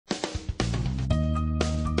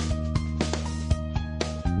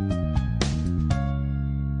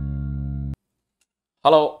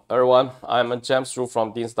Hello everyone, I'm James Ru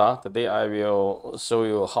from DINSTAR. Today I will show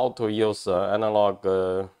you how to use analog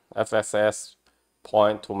FXS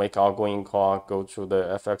point to make outgoing call go to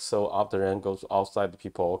the FXO after then go to outside the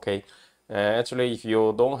people. Okay, actually if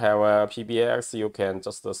you don't have a PBX, you can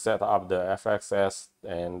just set up the FXS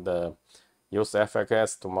and use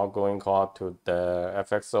FXS to outgoing call to the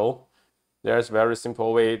FXO. There's very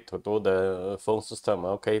simple way to do the phone system.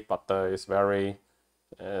 Okay, but it's very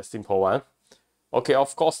simple one. Okay,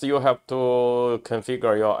 of course you have to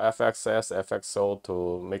configure your FXS, FXO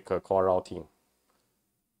to make a call routing.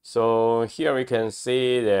 So here we can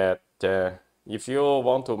see that if you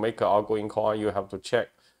want to make an outgoing call, you have to check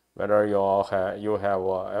whether you have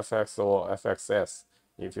FXO or FXS.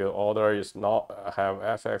 If your order is not have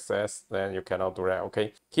FXS, then you cannot do that.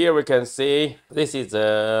 Okay, here we can see this is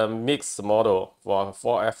a mixed model for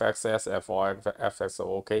FXS and for FXO.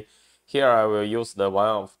 Okay, here I will use the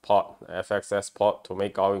one of port FXS port to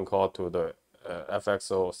make outgoing call to the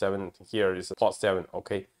FXO 7. Here is port 7.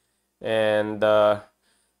 Okay, and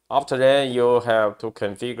after that you have to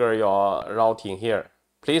configure your routing here.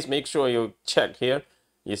 Please make sure you check here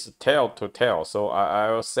is tail to tail. So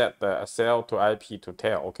I will set the cell to IP to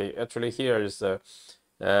tail. Okay, actually here is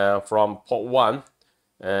from port 1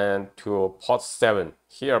 and to port 7.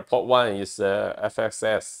 Here port 1 is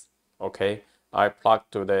FXS. Okay, I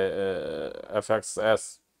plugged to the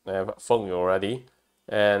FXS phone already.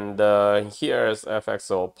 And here is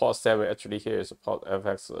FXO port 7. Actually here is port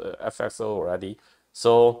FXO already.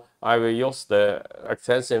 So I will use the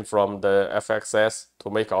extension from the FXS to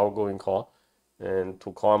make outgoing call and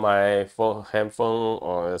to call my phone, handphone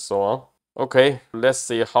or so on. Okay, let's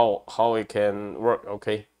see how it can work.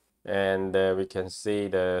 Okay, and we can see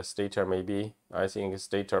the stator. Maybe I think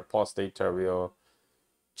stator port stator will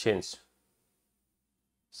change.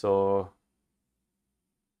 So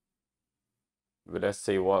let's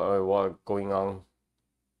see what going on.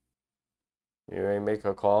 When we make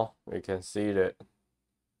a call, we can see that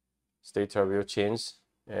stator will change,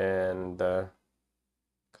 and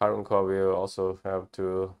current call will also have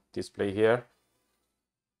to display here.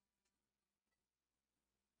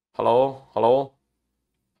 Hello, hello,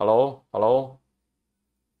 hello, hello,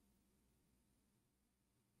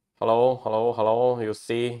 hello, hello, hello. You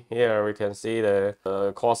see here we can see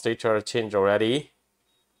the call stator change already.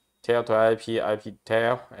 Tail to IP, IP to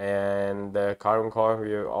tail, and the current call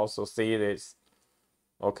will also see this.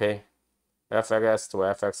 Okay, FXS to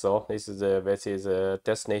FXO. This is a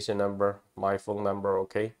destination number, my phone number.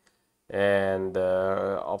 Okay, and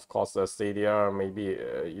of course the CDR. Maybe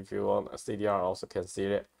if you want a CDR, also can see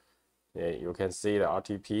it. Yeah, you can see the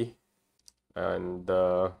RTP, and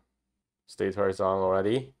the stator is on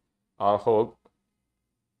already. On hold.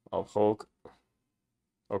 On hold.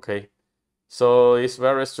 Okay, so it's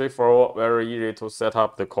very straightforward, very easy to set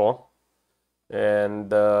up the call,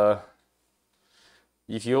 and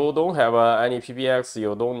if you don't have any PBX,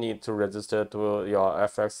 you don't need to register to your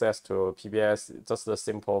FXS to PBX. Just a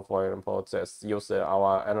simple, for example, just use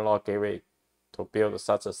our analog gateway to build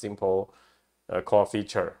such a simple call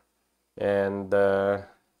feature. And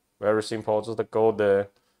very simple, just go the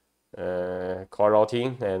call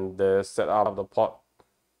routing and set up the port.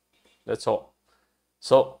 That's all.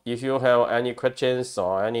 So if you have any questions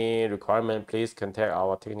or any requirement, please contact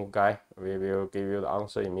our technical guy. We will give you the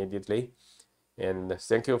answer immediately. And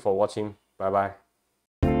thank you for watching. Bye bye.